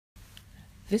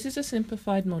This is a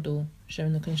simplified model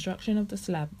showing the construction of the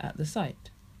slab at the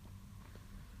site.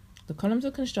 The columns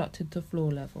are constructed to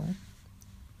floor level.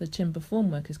 The timber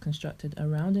formwork is constructed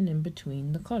around and in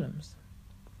between the columns.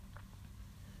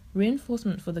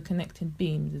 Reinforcement for the connected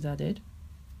beams is added.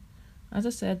 As I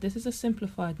said, this is a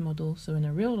simplified model, so in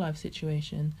a real-life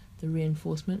situation, the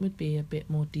reinforcement would be a bit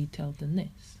more detailed than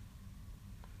this.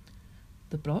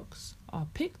 The blocks are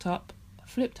picked up,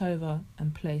 flipped over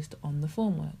and placed on the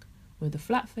formwork, with the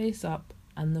flat face up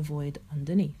and the void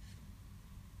underneath.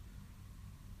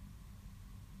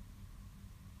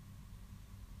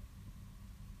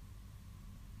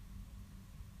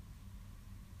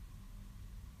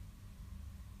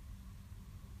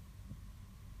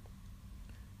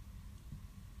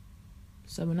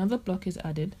 So another block is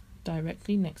added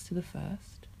directly next to the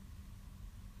first,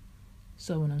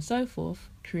 so on and so forth,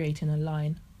 creating a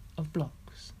line of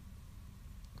blocks.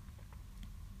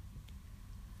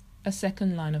 A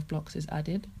second line of blocks is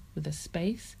added with a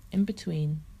space in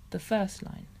between the first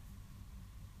line.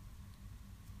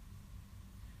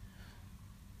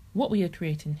 What we are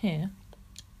creating here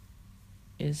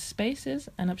is spaces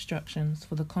and obstructions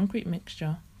for the concrete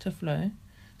mixture to flow,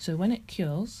 so when it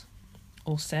cures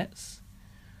or sets,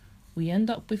 we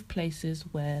end up with places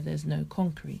where there's no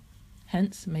concrete,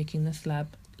 hence making the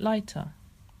slab lighter.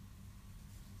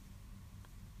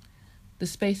 The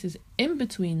spaces in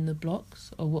between the blocks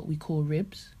are what we call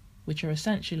ribs, which are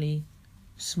essentially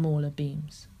smaller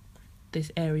beams.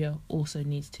 This area also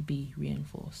needs to be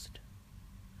reinforced.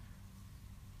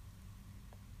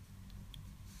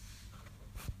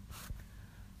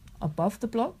 Above the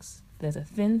blocks, there's a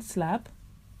thin slab,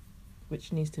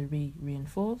 which needs to be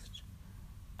reinforced.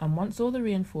 And once all the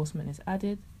reinforcement is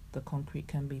added, the concrete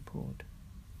can be poured.